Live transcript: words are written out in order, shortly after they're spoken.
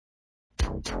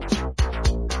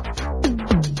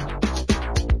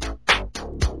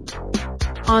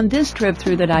On this trip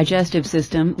through the digestive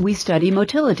system, we study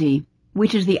motility,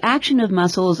 which is the action of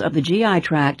muscles of the GI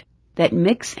tract that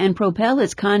mix and propel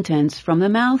its contents from the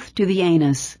mouth to the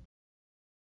anus.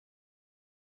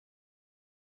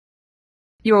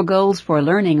 Your goals for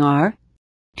learning are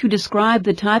to describe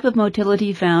the type of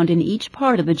motility found in each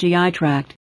part of the GI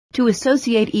tract, to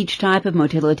associate each type of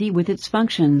motility with its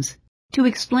functions, to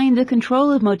explain the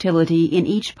control of motility in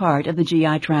each part of the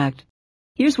GI tract.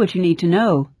 Here's what you need to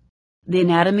know. The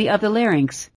anatomy of the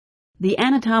larynx, the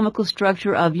anatomical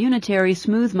structure of unitary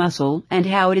smooth muscle and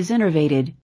how it is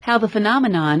innervated, how the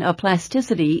phenomenon of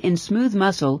plasticity in smooth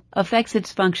muscle affects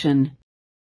its function.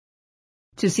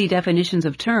 To see definitions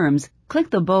of terms,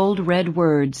 click the bold red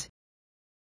words.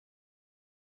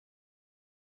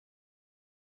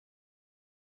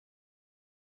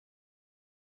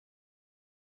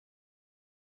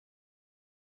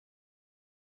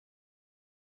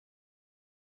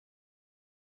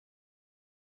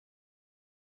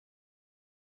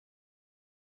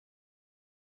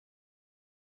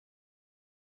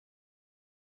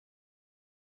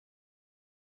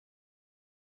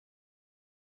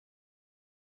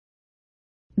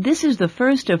 This is the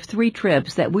first of 3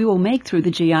 trips that we will make through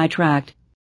the GI tract.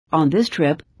 On this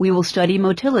trip, we will study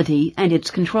motility and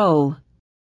its control.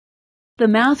 The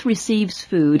mouth receives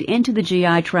food into the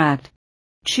GI tract.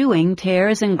 Chewing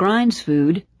tears and grinds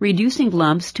food, reducing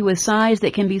lumps to a size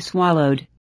that can be swallowed.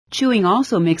 Chewing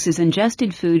also mixes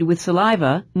ingested food with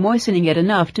saliva, moistening it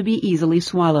enough to be easily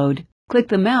swallowed. Click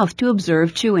the mouth to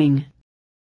observe chewing.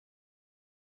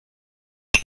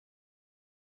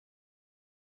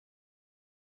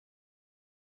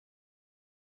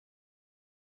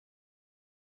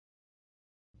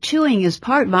 Chewing is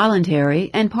part voluntary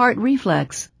and part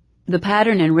reflex. The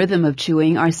pattern and rhythm of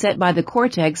chewing are set by the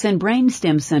cortex and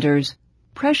brainstem centers.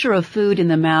 Pressure of food in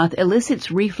the mouth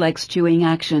elicits reflex chewing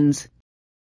actions.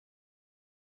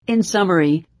 In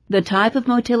summary, the type of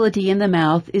motility in the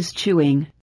mouth is chewing.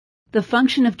 The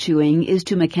function of chewing is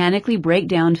to mechanically break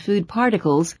down food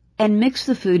particles and mix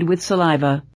the food with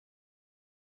saliva.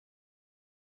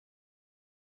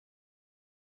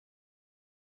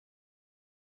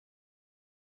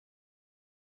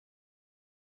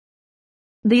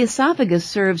 The esophagus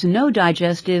serves no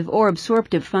digestive or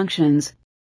absorptive functions.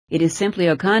 It is simply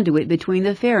a conduit between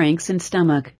the pharynx and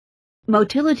stomach.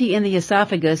 Motility in the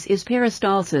esophagus is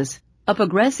peristalsis, a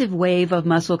progressive wave of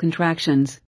muscle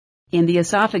contractions. In the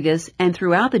esophagus and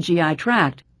throughout the GI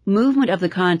tract, movement of the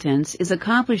contents is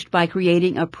accomplished by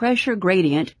creating a pressure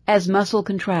gradient as muscle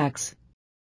contracts.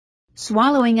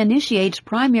 Swallowing initiates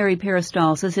primary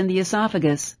peristalsis in the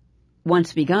esophagus.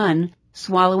 Once begun,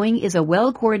 swallowing is a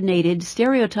well-coordinated,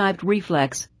 stereotyped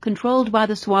reflex controlled by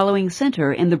the swallowing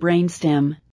center in the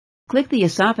brainstem. Click the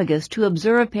esophagus to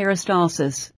observe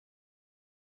peristalsis.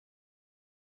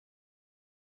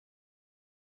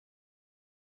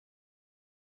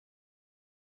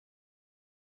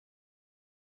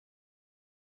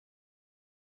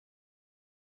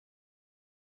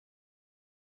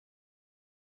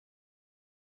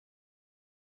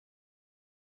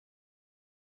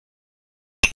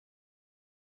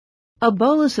 A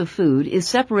bolus of food is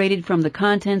separated from the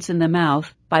contents in the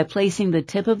mouth by placing the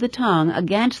tip of the tongue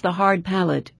against the hard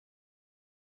palate.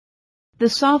 The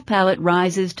soft palate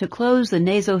rises to close the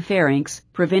nasopharynx,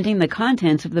 preventing the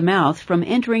contents of the mouth from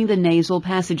entering the nasal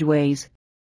passageways.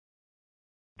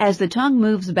 As the tongue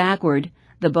moves backward,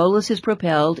 the bolus is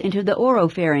propelled into the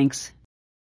oropharynx.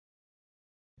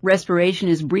 Respiration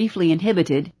is briefly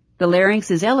inhibited, the larynx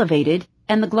is elevated,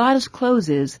 and the glottis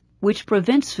closes, which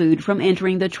prevents food from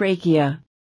entering the trachea.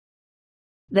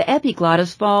 The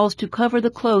epiglottis falls to cover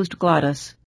the closed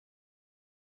glottis.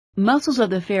 Muscles of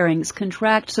the pharynx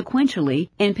contract sequentially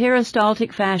in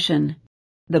peristaltic fashion.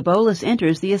 The bolus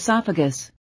enters the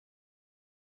esophagus.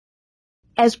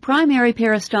 As primary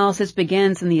peristalsis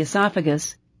begins in the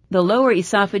esophagus, the lower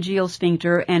esophageal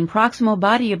sphincter and proximal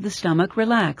body of the stomach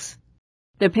relax.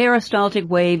 The peristaltic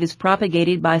wave is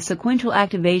propagated by sequential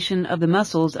activation of the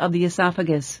muscles of the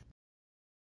esophagus.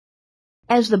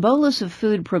 As the bolus of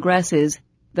food progresses,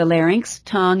 the larynx,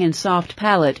 tongue, and soft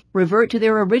palate revert to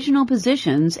their original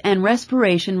positions and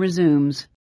respiration resumes.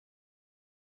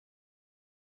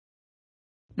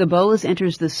 The bolus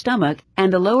enters the stomach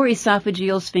and the lower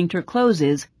esophageal sphincter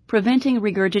closes, preventing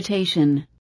regurgitation.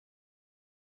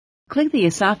 Click the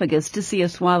esophagus to see a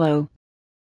swallow.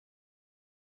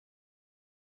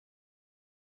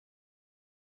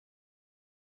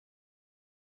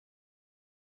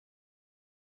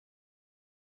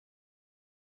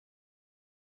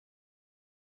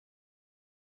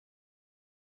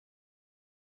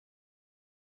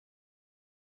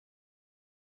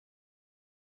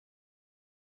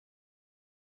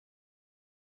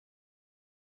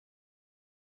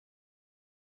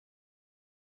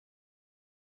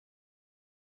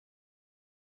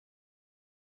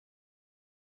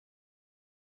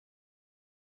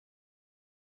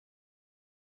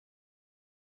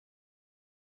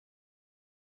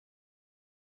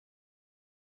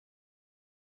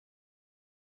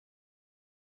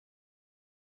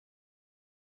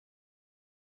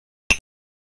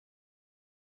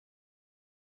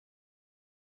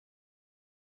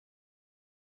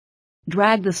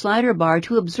 Drag the slider bar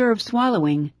to observe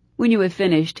swallowing. When you have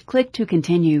finished, click to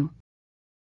continue.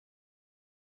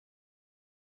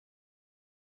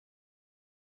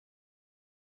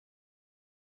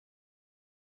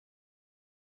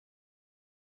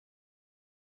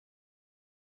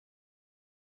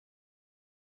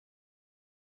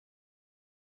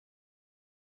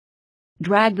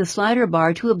 Drag the slider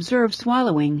bar to observe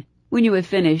swallowing. When you have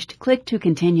finished, click to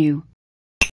continue.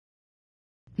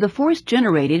 The force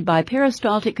generated by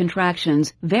peristaltic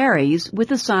contractions varies with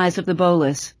the size of the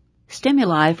bolus.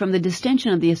 Stimuli from the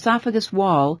distension of the esophagus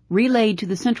wall relayed to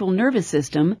the central nervous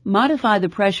system modify the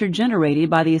pressure generated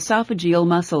by the esophageal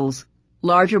muscles.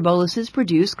 Larger boluses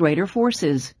produce greater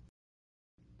forces.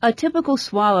 A typical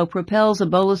swallow propels a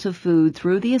bolus of food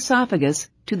through the esophagus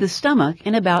to the stomach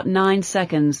in about 9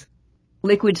 seconds.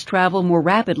 Liquids travel more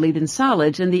rapidly than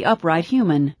solids in the upright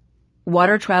human.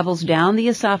 Water travels down the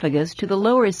esophagus to the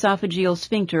lower esophageal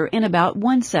sphincter in about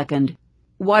 1 second.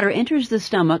 Water enters the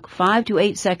stomach 5 to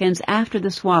 8 seconds after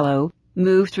the swallow,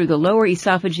 moved through the lower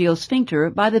esophageal sphincter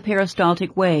by the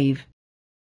peristaltic wave.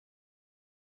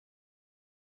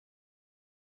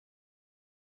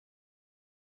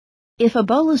 If a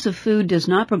bolus of food does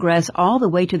not progress all the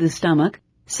way to the stomach,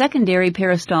 secondary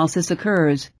peristalsis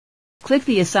occurs. Click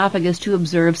the esophagus to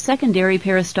observe secondary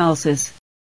peristalsis.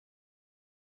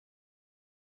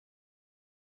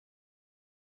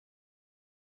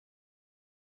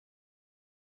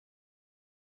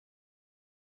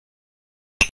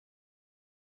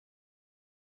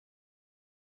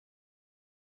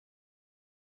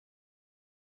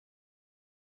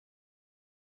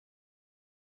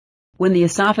 When the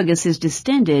esophagus is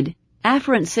distended,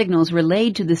 afferent signals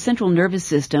relayed to the central nervous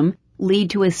system lead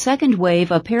to a second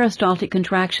wave of peristaltic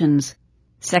contractions.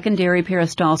 Secondary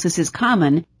peristalsis is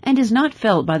common and is not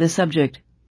felt by the subject.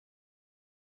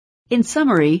 In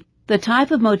summary, the type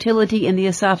of motility in the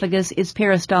esophagus is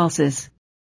peristalsis.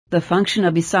 The function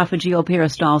of esophageal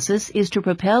peristalsis is to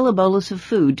propel a bolus of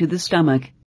food to the stomach.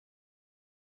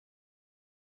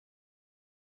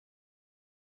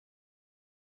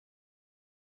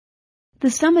 The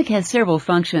stomach has several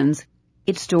functions.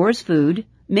 It stores food,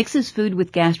 mixes food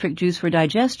with gastric juice for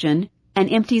digestion,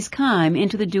 and empties chyme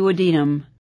into the duodenum.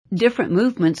 Different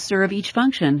movements serve each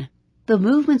function. The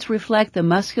movements reflect the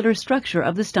muscular structure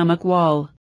of the stomach wall.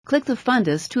 Click the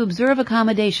fundus to observe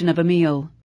accommodation of a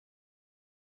meal.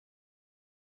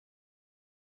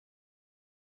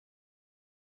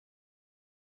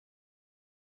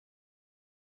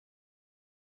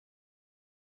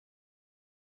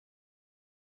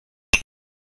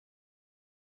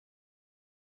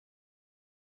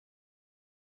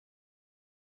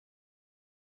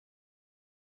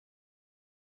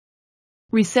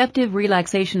 Receptive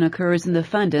relaxation occurs in the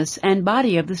fundus and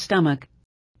body of the stomach.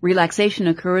 Relaxation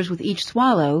occurs with each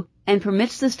swallow and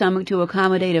permits the stomach to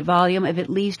accommodate a volume of at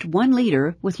least 1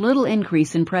 liter with little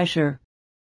increase in pressure.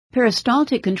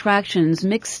 Peristaltic contractions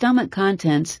mix stomach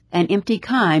contents and empty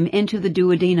chyme into the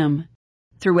duodenum.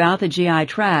 Throughout the GI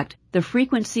tract, the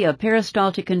frequency of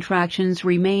peristaltic contractions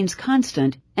remains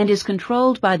constant and is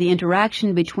controlled by the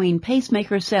interaction between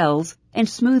pacemaker cells and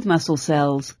smooth muscle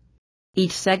cells.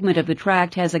 Each segment of the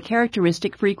tract has a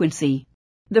characteristic frequency.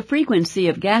 The frequency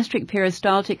of gastric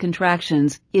peristaltic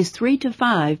contractions is 3 to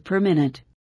 5 per minute.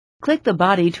 Click the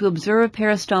body to observe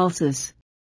peristalsis.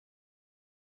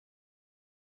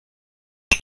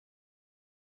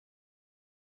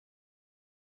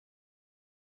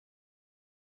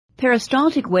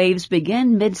 Peristaltic waves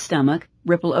begin mid-stomach,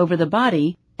 ripple over the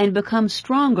body, and become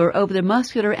stronger over the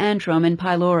muscular antrum and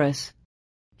pylorus.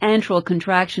 Antral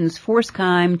contractions force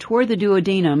chyme toward the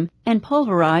duodenum and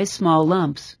pulverize small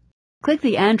lumps. Click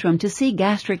the antrum to see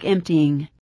gastric emptying.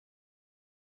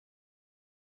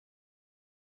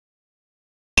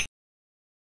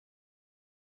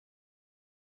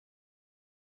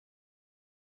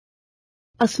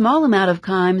 A small amount of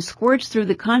chyme squirts through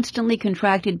the constantly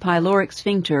contracted pyloric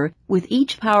sphincter with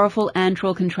each powerful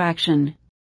antral contraction.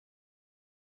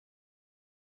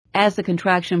 As the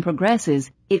contraction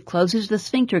progresses, it closes the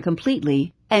sphincter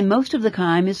completely, and most of the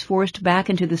chyme is forced back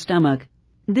into the stomach.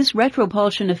 This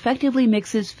retropulsion effectively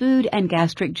mixes food and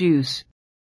gastric juice.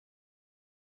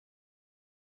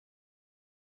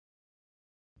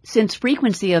 Since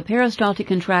frequency of peristaltic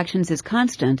contractions is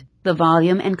constant, the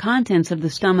volume and contents of the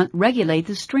stomach regulate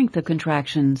the strength of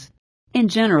contractions. In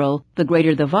general, the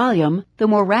greater the volume, the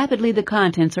more rapidly the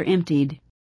contents are emptied.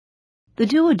 The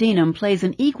duodenum plays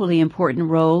an equally important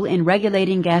role in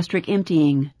regulating gastric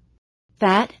emptying.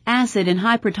 Fat, acid, and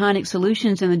hypertonic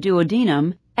solutions in the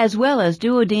duodenum, as well as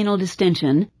duodenal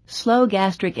distension, slow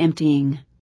gastric emptying.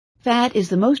 Fat is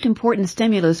the most important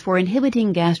stimulus for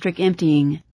inhibiting gastric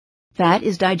emptying. Fat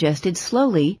is digested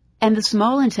slowly, and the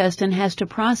small intestine has to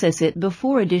process it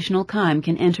before additional chyme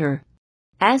can enter.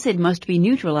 Acid must be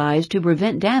neutralized to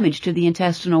prevent damage to the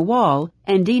intestinal wall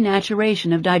and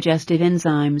denaturation of digestive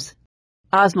enzymes.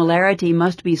 Osmolarity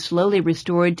must be slowly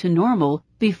restored to normal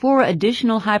before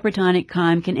additional hypertonic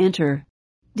chyme can enter.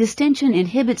 Distension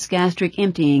inhibits gastric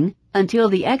emptying until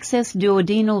the excess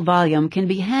duodenal volume can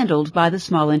be handled by the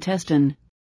small intestine.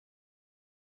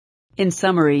 In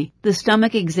summary, the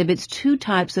stomach exhibits two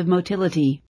types of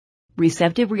motility: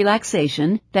 receptive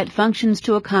relaxation that functions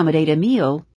to accommodate a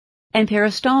meal, and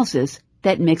peristalsis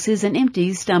that mixes and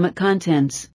empties stomach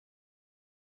contents.